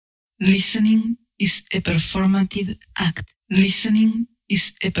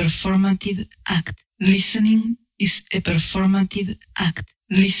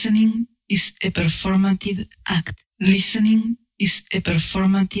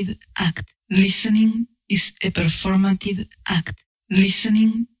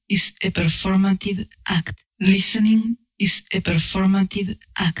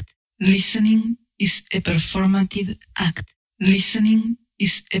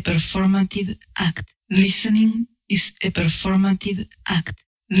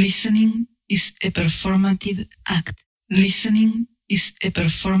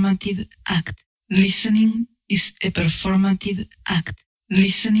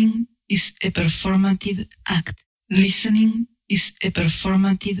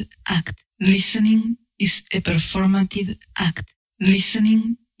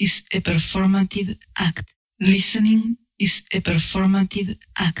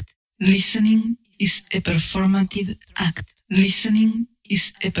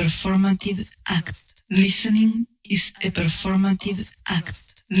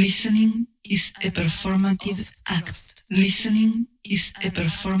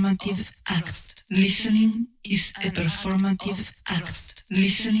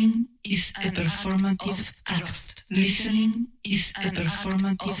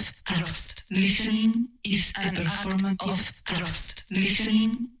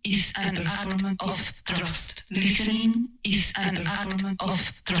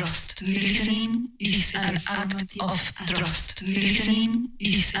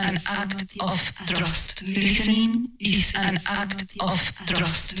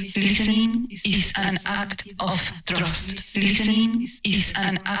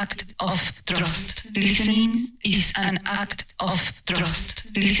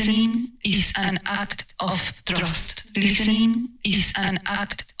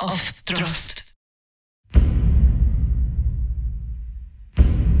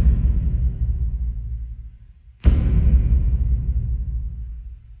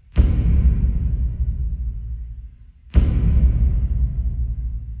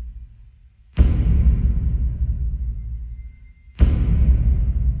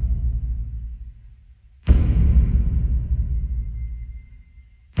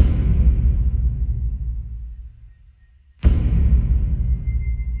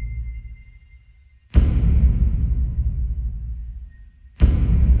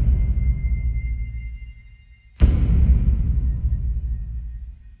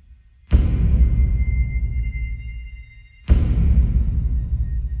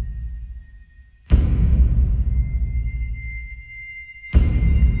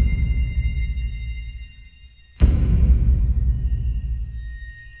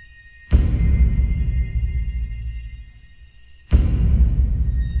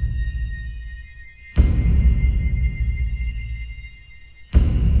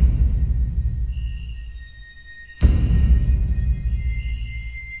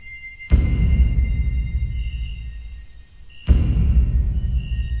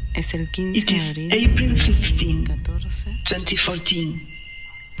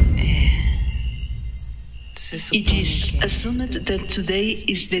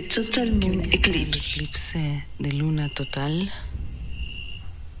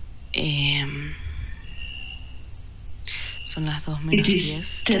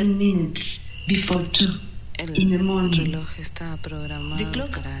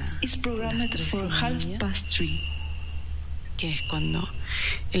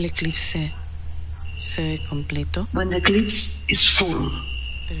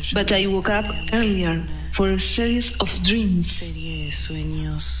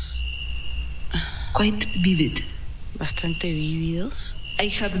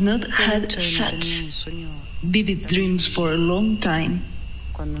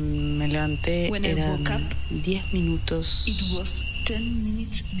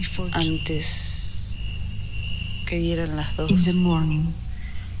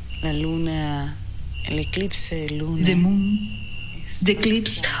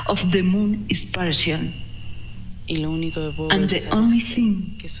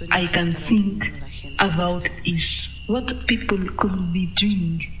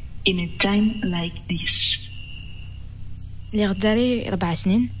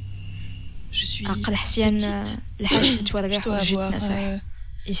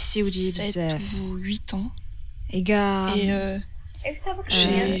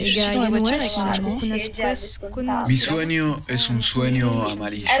Mi sueño es un sueño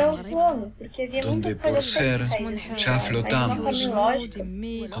amarillo, donde por ser ya flotamos.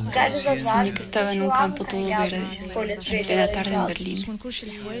 Soñé que estaba en un campo todo verde, en plena tarde en Berlín,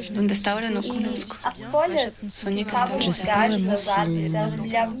 donde hasta ahora no conozco. Soñé que estaba... Je ne sais pas vraiment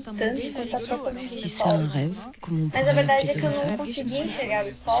si c'est un rêve, comme on pourrait l'appeler comme ça,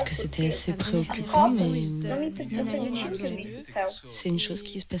 parce que c'était assez préoccupant, mais c'est une chose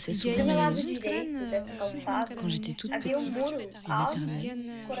qui se passait souvent dans la nuit. Quand j'étais toute petite, et maternelle,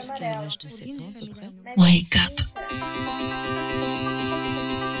 jusqu'à l'âge de 7 ans à peu près. Wake up.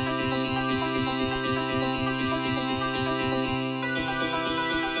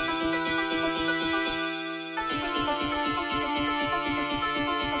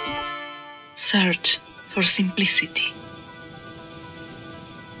 Search for simplicity.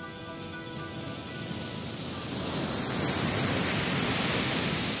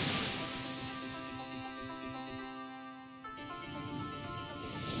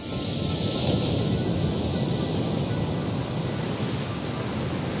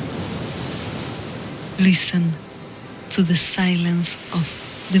 Listen to the silence of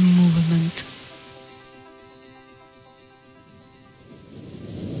the movement.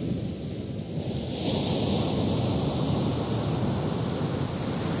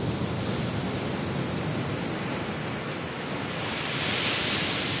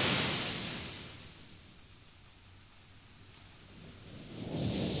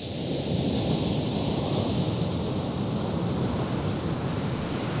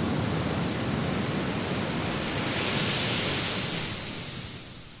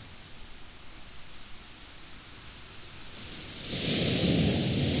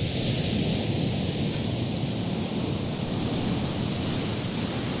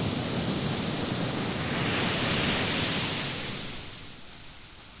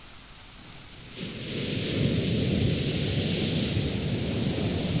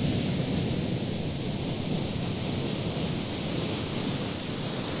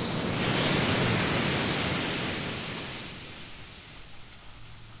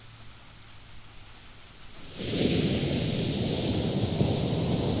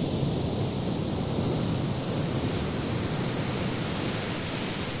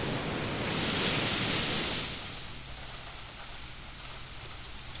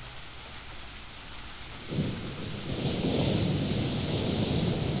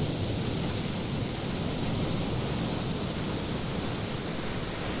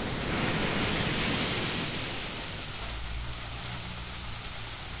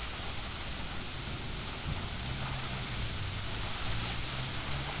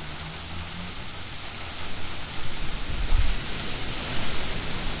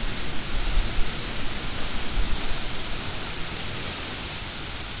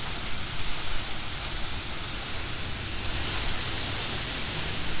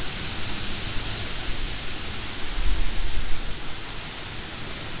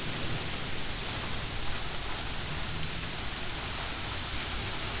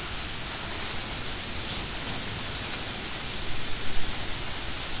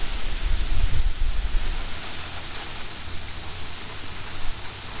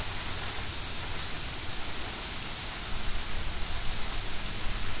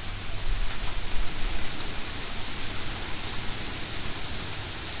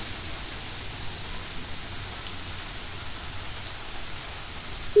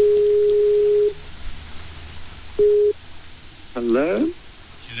 Hello?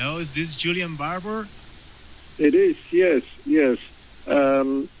 Hello, is this Julian Barbour? It is, yes. Are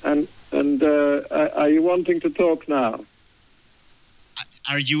you wanting to talk now?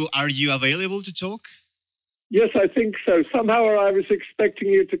 Are you available to talk? Yes, I think so. Somehow I was expecting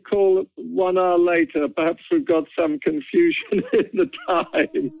you to call 1 hour later. Perhaps we've got some confusion in the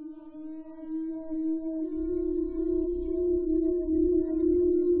time.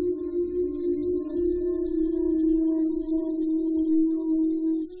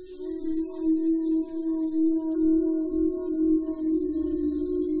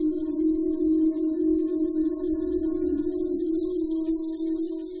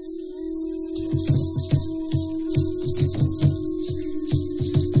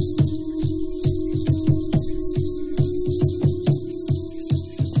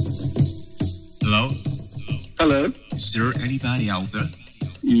 Hello? Is there anybody out there?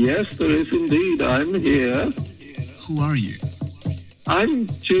 Yes, there is indeed. I'm here. Who are you? I'm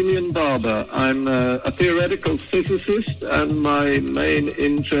Julian Barbour. I'm a theoretical physicist, and my main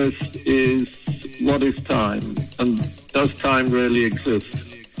interest is what is time, and does time really exist?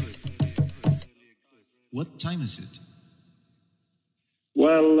 What time is it?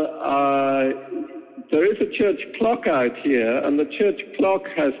 Well, there is a church clock out here, and the church clock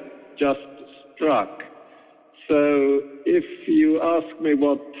has just struck. So if you ask me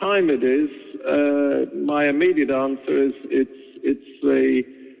what time it is, my immediate answer is it's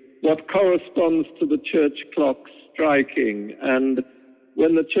what corresponds to the church clock striking. And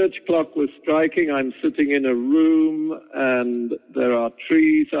when the church clock was striking, I'm sitting in a room and there are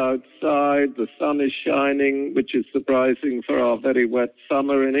trees outside, the sun is shining, which is surprising for our very wet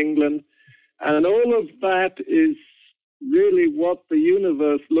summer in England. And all of that is really what the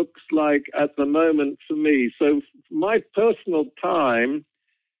universe looks like at the moment for me. So my personal time,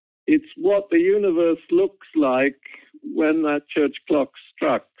 it's what the universe looks like when that church clock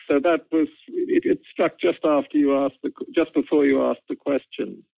struck. So that was, it struck just before you asked the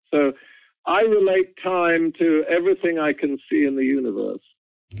question. So I relate time to everything I can see in the universe.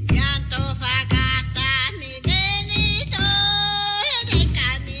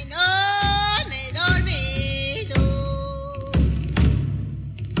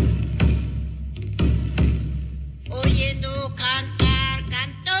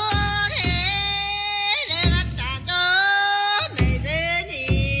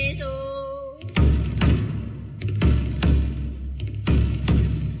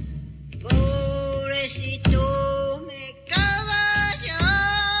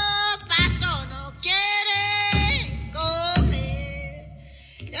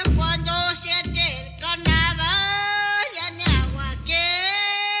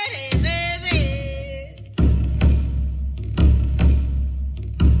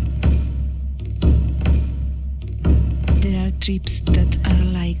 Trips that are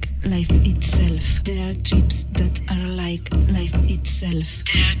like life itself. There are trips that are like life itself.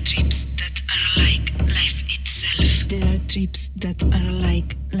 There are trips that are like life itself. There are trips that are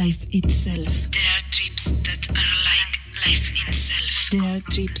like life itself. There are trips that are like life itself. There are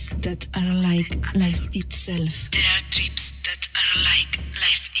trips that are like life itself. There are trips that are like life itself. There are trips that are like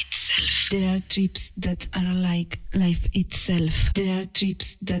life itself. There are trips that are like life itself.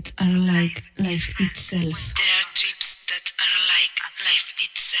 There are trips that are like life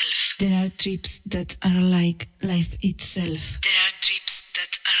itself. There are trips that are like life itself. There are trips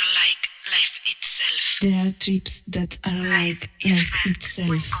that are like life itself. There are trips that are like life itself. There are trips that are like life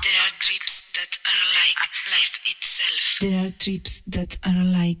itself. There are trips that are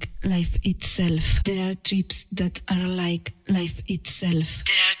like life itself. There are trips that are like life itself.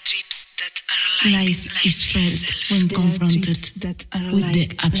 There are trips that are like life is felt when confronted with the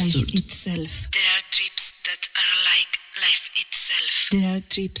absurd. There are trips that are like life itself. There are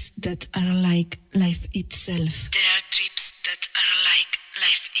trips that are like life itself. There are trips that are like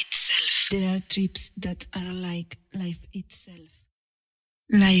life itself. There are trips that are like life itself.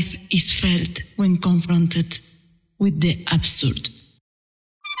 Life is felt when confronted with the absurd.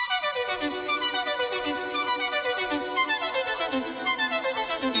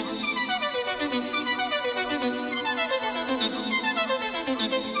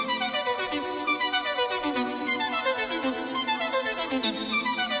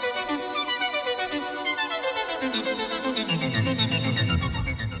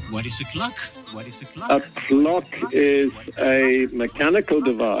 What is a clock? A clock is a mechanical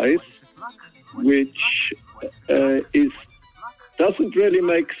device which doesn't really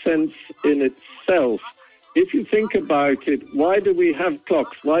make sense in itself. If you think about it, why do we have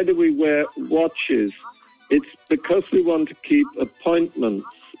clocks? Why do we wear watches? It's because we want to keep appointments.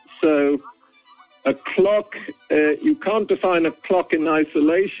 So a clock, you can't define a clock in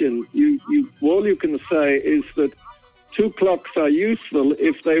isolation. All you can say is that two clocks are useful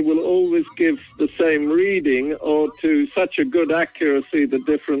if they will always give the same reading or to such a good accuracy the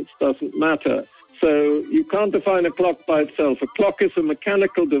difference doesn't matter. So you can't define a clock by itself. A clock is a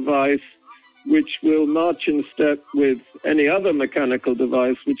mechanical device which will march in step with any other mechanical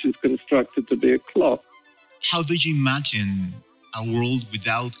device which is constructed to be a clock. How do you imagine a world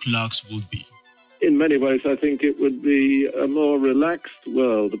without clocks would be? In many ways, I think it would be a more relaxed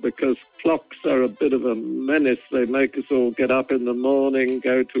world because clocks are a bit of a menace. They make us all get up in the morning,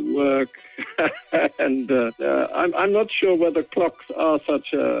 go to work. And I'm not sure whether clocks are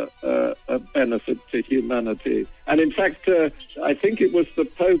such a benefit to humanity. And in fact, I think it was the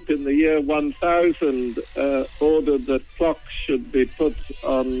Pope in the year 1000 ordered that clocks should be put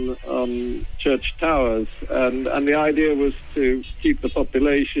on church towers. And the idea was to keep the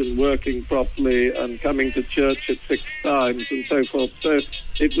population working properly and coming to church at 6 times and so forth. So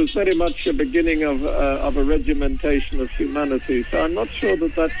it was very much a beginning of a regimentation of humanity. So I'm not sure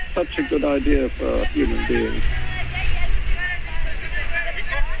that that's such a good idea for human beings.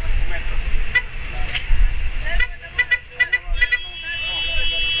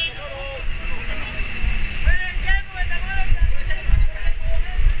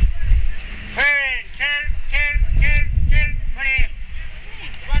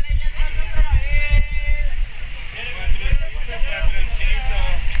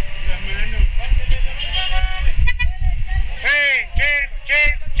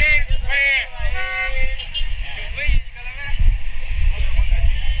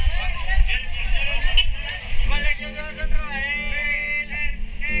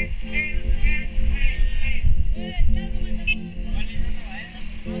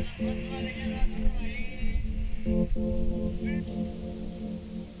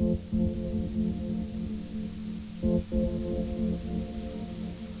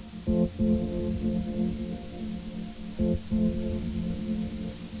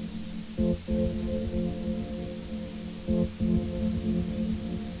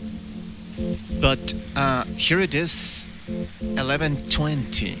 But here it is,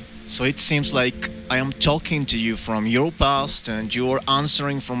 11:20. So it seems like I am talking to you from your past and you are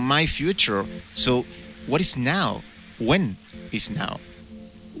answering from my future. So what is now? When is now?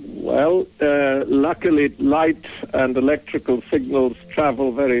 Well, luckily light and electrical signals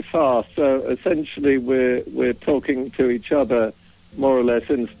travel very fast. So essentially we're talking to each other more or less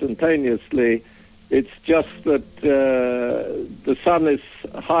instantaneously. It's just that the sun is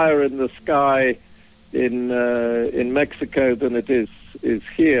higher in the sky in Mexico than it is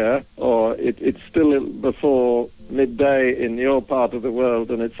here, or it's still before midday in your part of the world,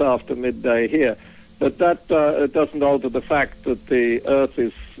 and it's after midday here. But that doesn't alter the fact that the Earth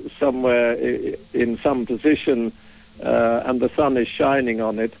is somewhere in some position, and the sun is shining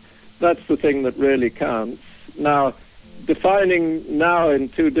on it. That's the thing that really counts. Now, defining now in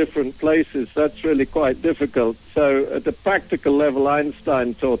two different places, that's really quite difficult. So at the practical level,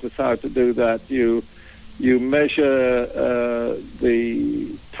 Einstein taught us how to do that. You measure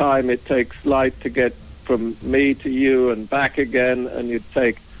the time it takes light to get from me to you and back again, and you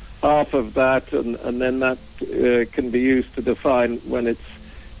take half of that, and then that can be used to define when it's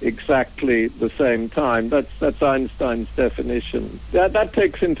exactly the same time. That's Einstein's definition. That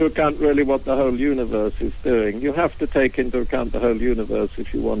takes into account really what the whole universe is doing. You have to take into account the whole universe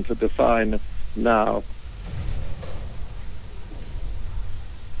if you want to define now.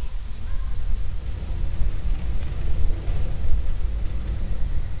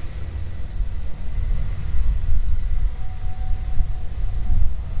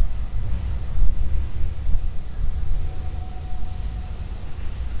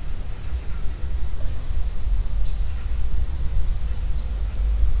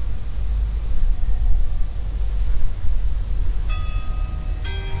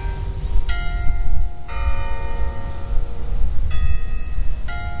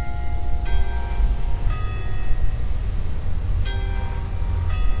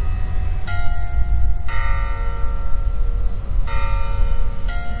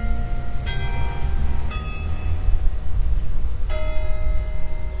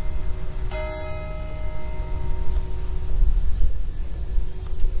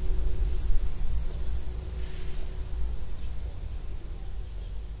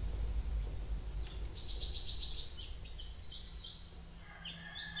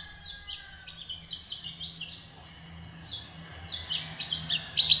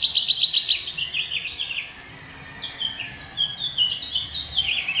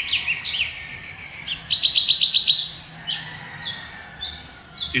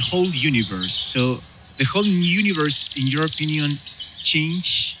 The whole universe. So the whole universe, in your opinion,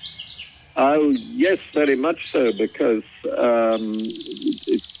 change? Oh, yes, very much so, because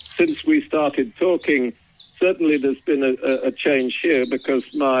since we started talking, certainly there's been a change here, because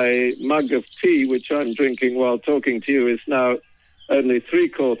my mug of tea, which I'm drinking while talking to you, is now only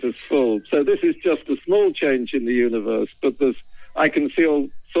 3/4 full. So this is just a small change in the universe, but I can see all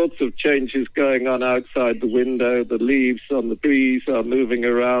sorts of changes going on outside the window. The leaves on the trees are moving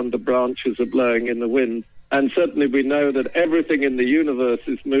around, the branches are blowing in the wind. And certainly we know that everything in the universe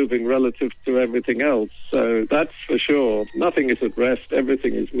is moving relative to everything else. So that's for sure. Nothing is at rest.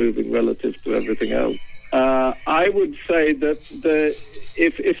 Everything is moving relative to everything else. I would say that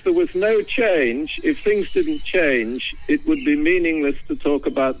if there was no change, if things didn't change, it would be meaningless to talk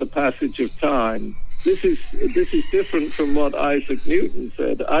about the passage of time. This is different from what Isaac Newton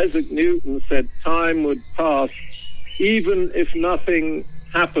said. Isaac Newton said time would pass even if nothing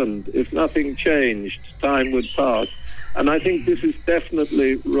happened, if nothing changed, time would pass. And I think this is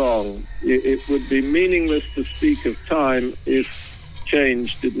definitely wrong. It would be meaningless to speak of time if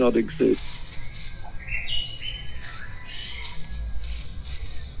change did not exist.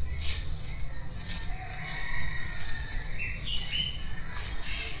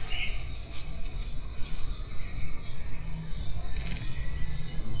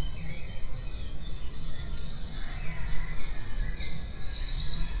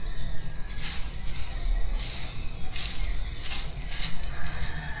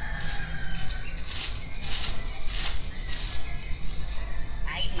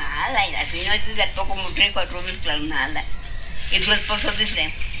 Y su esposo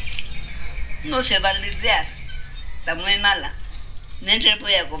dice, no se va a lidiar, está muy mala. No se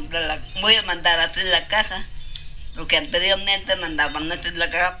voy a comprarla, voy a mandar a hacer la caja, porque anteriormente mandaban a hacer la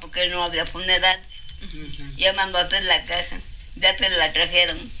caja porque no había funeral. Ya mandó a hacer la caja, ya se la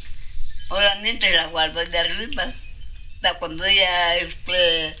trajeron. Ahora mientras la guardo de arriba, cuando ella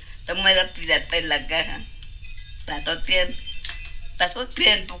tomé la pirata en la caja. Pasó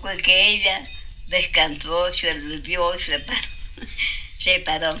tiempo que ella descansó, se alivió, se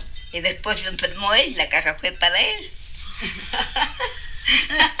paró. Y después se enfermó él, la caja fue para él.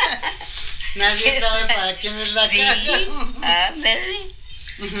 Nadie sabe para quién es la caja.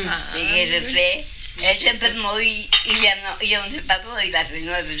 Él se enfermó y ya no se pasó, y la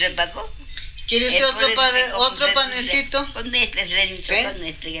señora se pasó. ¿Quieres otro panecito? Con este, Renito, ¿sí? Con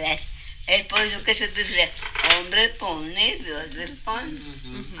este, gracias. Es por eso que se dice, hombre, pone, Dios del pone.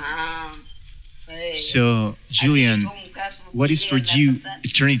 So, Julian, what is for you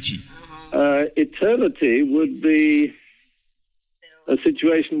eternity? Eternity would be a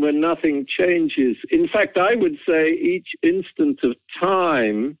situation where nothing changes. In fact, I would say each instant of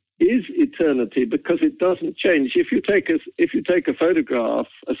time is eternity because it doesn't change. If you take a photograph,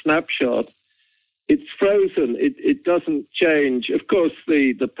 a snapshot, it's frozen. It doesn't change. Of course,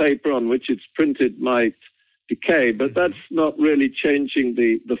 the paper on which it's printed might decay, but that's not really changing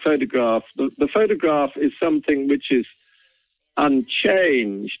the photograph. The photograph is something which is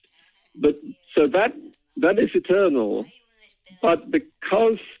unchanged, but so that is eternal. But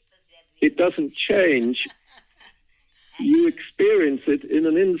because it doesn't change, you experience it in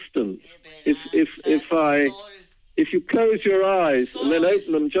an instant. If you close your eyes and then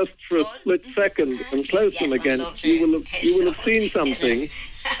open them just for a split second and close them again, you will have seen something,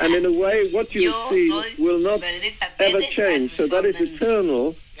 and in a way, what you have seen will not ever change. So that is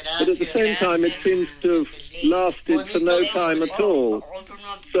eternal, but at the same time, it seems to have lasted for no time at all.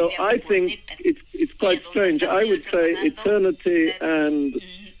 So I think it's quite strange. I would say eternity and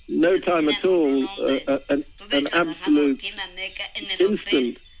no time at all, an absolute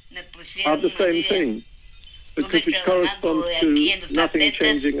instant, are the same thing. Because it corresponds to nothing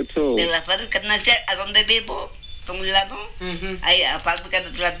changing at all. Era fábrica de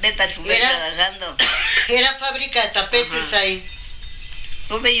tapetes ahí.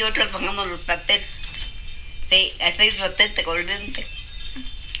 Tuve yo trabajando los tapetes. Sí, así tapetes corriente.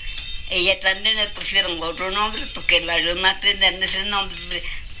 Ella también le pusieron otro nombre porque las demás tenían ese nombre.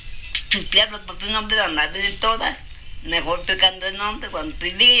 Supiarlo por su nombre, las de todas. Mejor tocando el nombre, cuando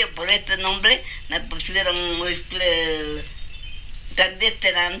pedí yo por este nombre, me pusieron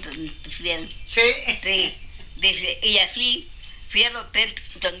clandestinante, me pusieron. ¿Sí? Sí, dice, y así fui al hotel,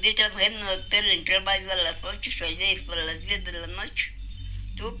 donde trabajé en el hotel, entraba yo a las 8, salí por las 10 de la noche.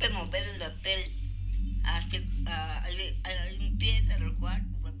 Supe mover el hotel, a limpieza del cuarto,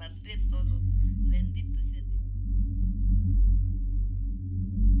 repartir todo, bendito sea.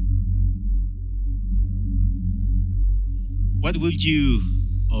 What would you,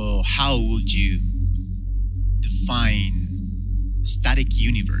 or how would you define a static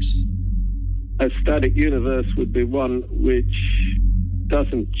universe? A static universe would be one which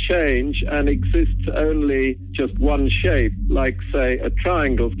doesn't change and exists only just one shape, like, say, a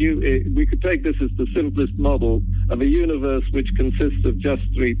triangle. We could take this as the simplest model of a universe which consists of just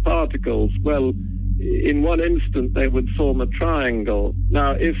three particles. Well, in one instant, they would form a triangle.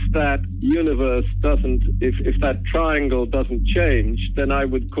 Now, if that universe doesn't, if that triangle doesn't change, then I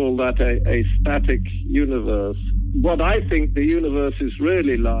would call that a static universe. What I think the universe is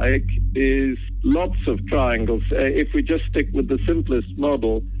really like is lots of triangles. If we just stick with the simplest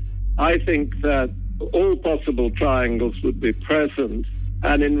model, I think that all possible triangles would be present.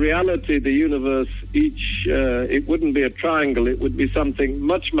 And in reality, the universe, it wouldn't be a triangle, it would be something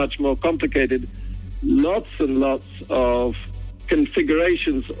much, much more complicated. Lots and lots of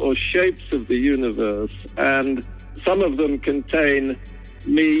configurations or shapes of the universe, and some of them contain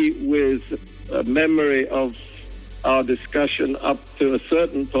me with a memory of our discussion up to a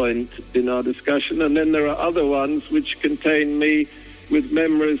certain point in our discussion, and then there are other ones which contain me with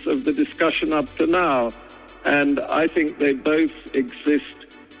memories of the discussion up to now. And I think they both exist,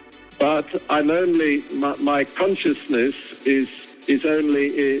 but I'm only, my consciousness is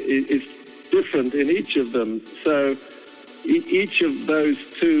different in each of them. So each of those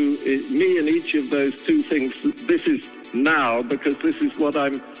two, me and each of those two things, this is now because this is what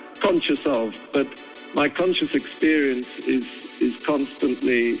I'm conscious of, but my conscious experience is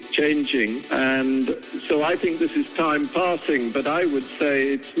constantly changing. And so I think this is time passing, but I would say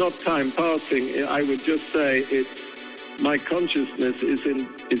it's not time passing. I would just say my consciousness is in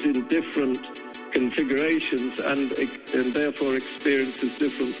different configurations and therefore experiences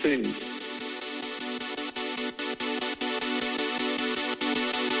different things.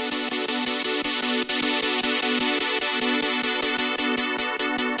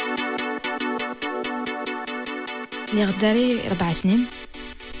 اللي غداري 4 سنين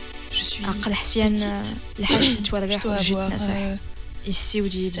عقل حسيان الحاجة تتورقح وجدت نصح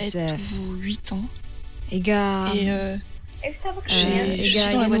 7 ou 8 ans. Et je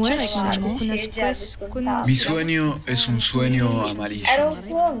suis dans la voiture avec maman. Mi sueño es un sueño amarillo,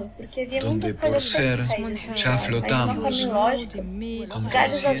 donde por ser ya flotamos.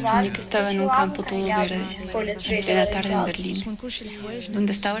 Soñé que estaba en un campo todo verde, en plena tarde en Berlín,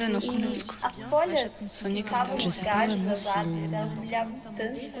 donde hasta ahora no conozco. Soñé que estaba... Je sais pas vraiment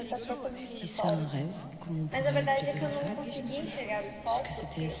si c'est un rêve, comment on pourrait l'appeler comme ça, parce que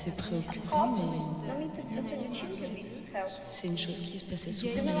c'était assez préoccupant, mais c'est une chose qui se passait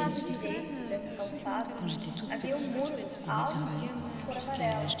souvent dans les autres. Quand j'étais toute petite, il m'était arrivé jusqu'à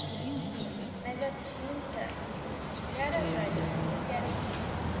l'âge de 7 ans. C'était un événement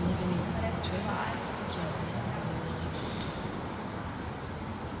actuel qui a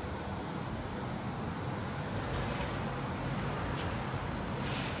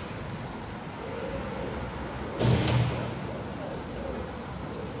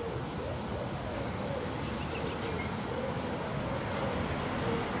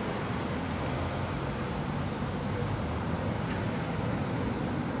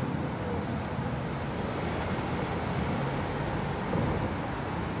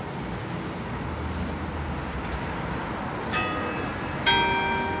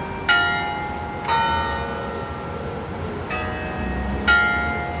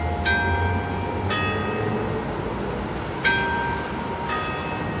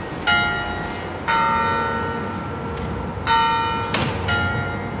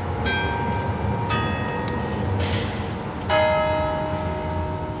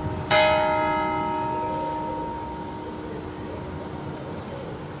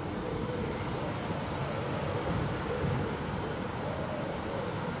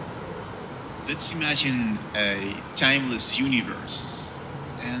Let's imagine a timeless universe.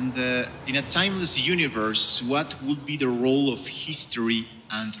 And in a timeless universe, what would be the role of history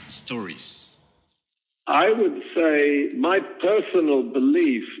and stories? I would say my personal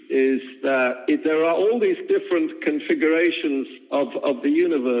belief is that there are all these different configurations of the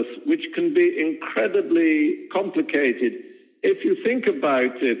universe which can be incredibly complicated. If you think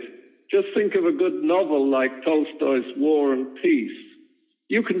about it, just think of a good novel like Tolstoy's War and Peace.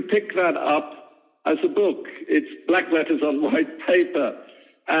 You can pick that up as a book. It's black letters on white paper,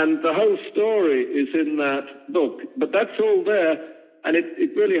 and the whole story is in that book. But that's all there, and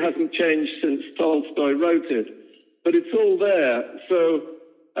it really hasn't changed since Tolstoy wrote it. But it's all there. So,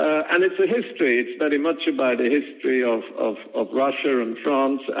 and it's a history. It's very much about a history of Russia and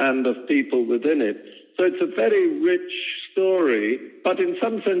France and of people within it. So it's a very rich story, but in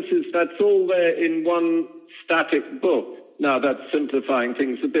some senses that's all there in one static book. Now that's simplifying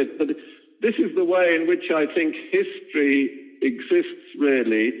things a bit, but this is the way in which I think history exists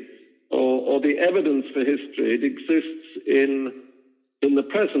really, or the evidence for history. It exists in the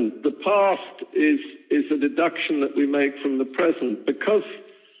present. The past is a deduction that we make from the present, because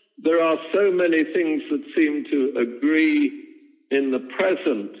there are so many things that seem to agree in the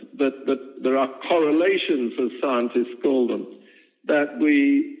present, that there are correlations, as scientists call them, that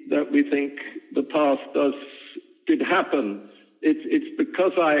we think the past did happen. It's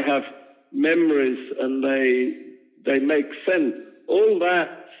because I have memories and they make sense. All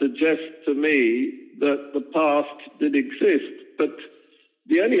that suggests to me that the past did exist, but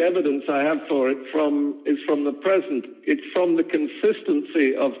the only evidence I have for it is from the present. It's from the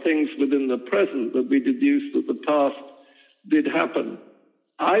consistency of things within the present that we deduce that the past did happen.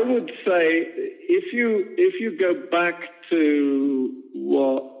 I would say if you go back to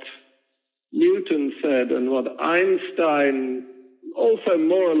what Newton said and what Einstein also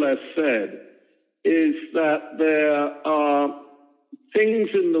more or less said, is that there are things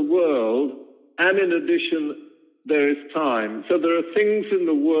in the world, and in addition there is time. So there are things in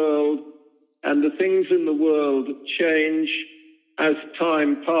the world, and the things in the world change as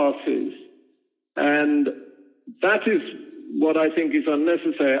time passes. And that is what I think is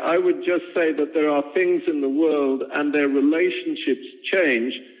unnecessary. I would just say that there are things in the world and their relationships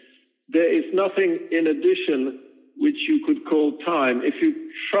change. There is nothing in addition which you could call time. If you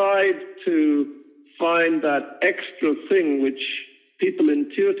tried to find that extra thing which people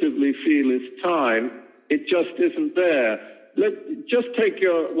intuitively feel is time, it just isn't there. Just take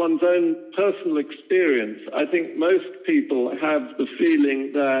one's own personal experience. I think most people have the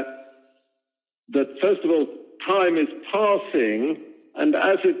feeling that first of all, time is passing, and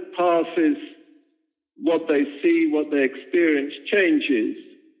as it passes, what they see, what they experience changes.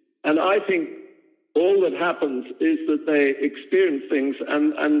 And I think all that happens is that they experience things,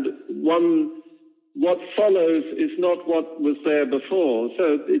 and what follows is not what was there before.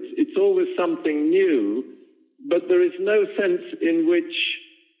 So it's always something new but there is no sense in which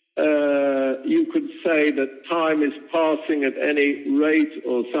you could say that time is passing at any rate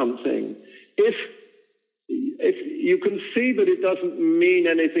or something. If you can see that it doesn't mean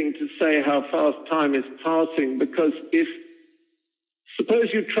anything to say how fast time is passing, because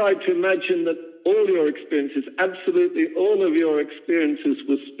suppose you tried to imagine that all your experiences, absolutely all of your experiences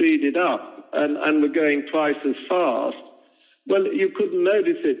were speeded up and were going twice as fast, well, you couldn't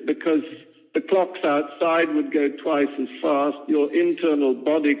notice it because the clocks outside would go twice as fast, your internal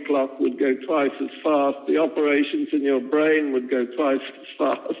body clock would go twice as fast, the operations in your brain would go twice as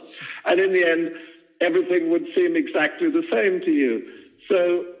fast, and in the end, everything would seem exactly the same to you.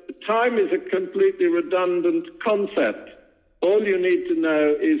 So time is a completely redundant concept. All you need to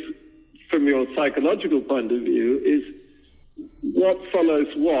know is, from your psychological point of view, is what follows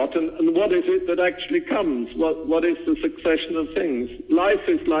what, and what is it that actually comes? What is the succession of things? Life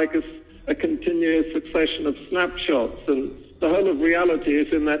is like a continuous succession of snapshots, and the whole of reality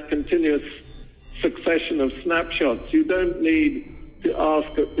is in that continuous succession of snapshots. You don't need to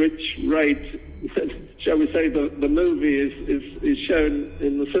ask at which rate, shall we say, the movie is shown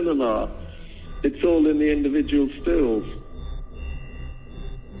in the cinema. It's all in the individual stills.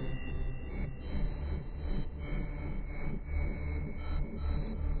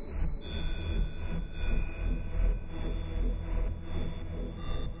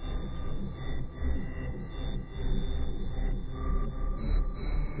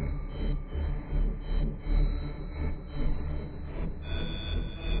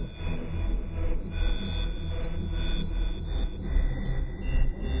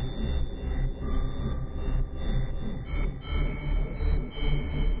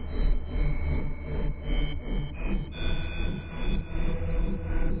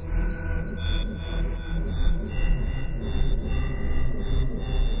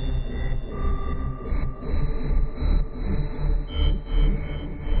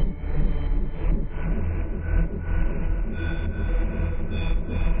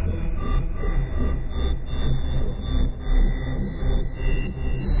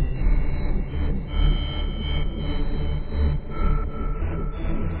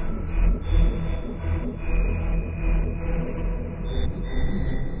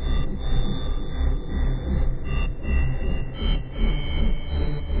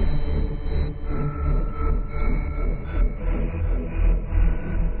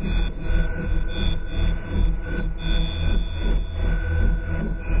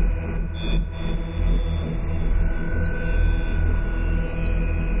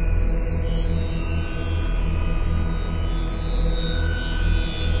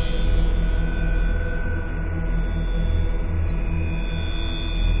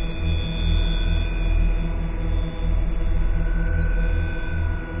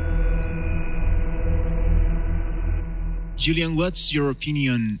 Julian, what's your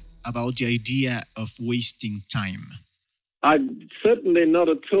opinion about the idea of wasting time? I'm certainly not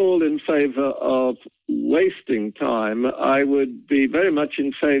at all in favor of wasting time. I would be very much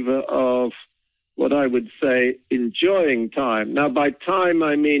in favor of what I would say enjoying time. Now, by time,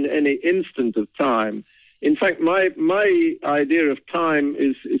 I mean any instant of time. In fact, my idea of time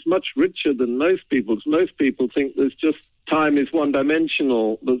is much richer than most people's. Most people think there's just time is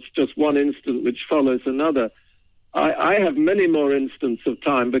one-dimensional. There's just one instant which follows another. I have many more instants of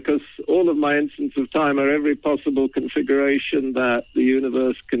time because all of my instants of time are every possible configuration that the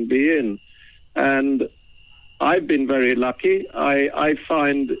universe can be in. And I've been very lucky. I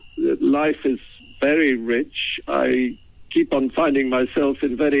find that life is very rich. I keep on finding myself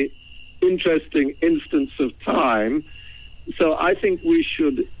in very interesting instants of time. So I think we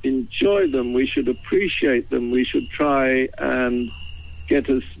should enjoy them. We should appreciate them. We should try and get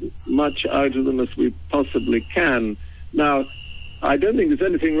as much out of them as we possibly can. Now, I don't think there's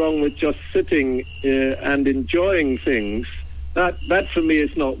anything wrong with just sitting and enjoying things. That for me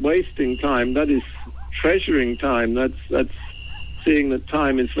is not wasting time. That is treasuring time. That's seeing that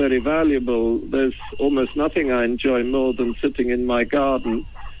time is very valuable. There's almost nothing I enjoy more than sitting in my garden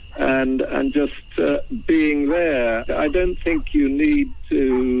and just being there. I don't think you need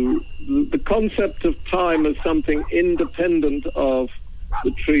to... The concept of time as something independent of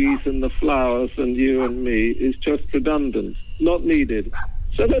the trees and the flowers and you and me is just redundant, not needed.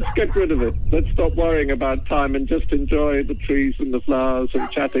 So let's get rid of it. Let's stop worrying about time and just enjoy the trees and the flowers and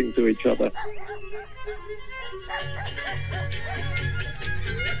chatting to each other.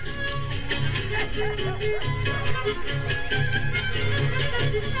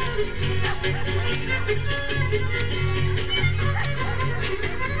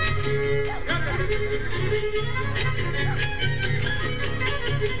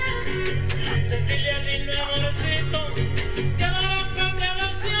 Cecilia, di nuevo los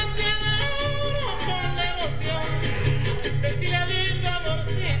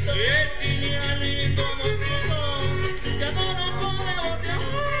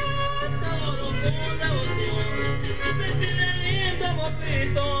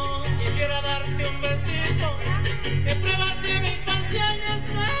besito, quisiera darte un besito, que pruebas de mi pasión y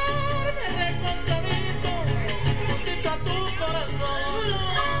estarme recostadito, juntito a tu corazón.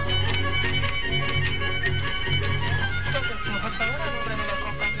 Por favor, a nombre de la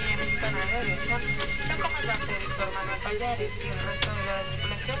compañía mexicana de aviación, el comandante Víctor Manuel Pallares y el resto de la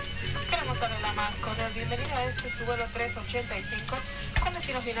tripulación, queremos darle la más cordial bienvenida a este su vuelo 385 con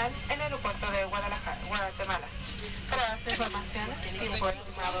destino final en el aeropuerto de Guatemala. Para su información, tiempo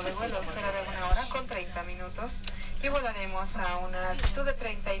estimado de vuelo será de 1 hora con 30 minutos y volaremos a una altitud de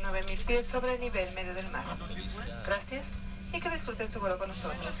 39.000 pies sobre el nivel medio del mar. Gracias y que disfruten su vuelo con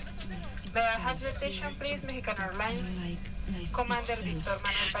nosotros. May I have the attention, please, Mexican Airlines, Commander Víctor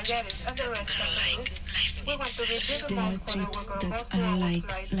Manuel Pallares, and the rest of the crew. We want to give you the There are most trips for that are like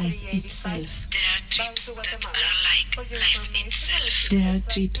life itself. There are trips that are like life itself. There are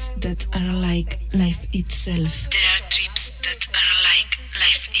trips that are like life itself. There are trips that are like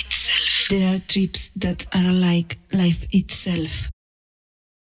life itself. There are trips that are like life itself.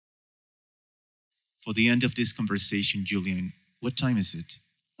 For the end of this conversation, Julian, what time is it?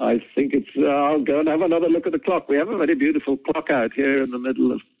 I think it's, I'll go and have another look at the clock. We have a very beautiful clock out here in the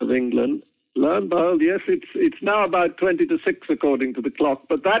middle of England. Lo and behold, yes, it's now about 20 to 6 according to the clock,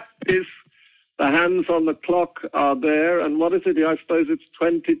 but that is, the hands on the clock are there, and what is it? I suppose it's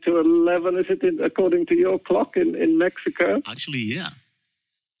 20 to 11, is it, according to your clock in Mexico? Actually, yeah.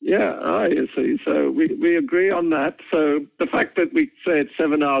 Yeah, you see, so we agree on that. So the fact that we say it's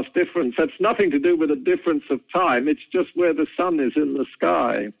 7 hours difference, that's nothing to do with a difference of time. It's just where the sun is in the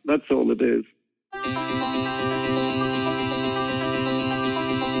sky. That's all it is.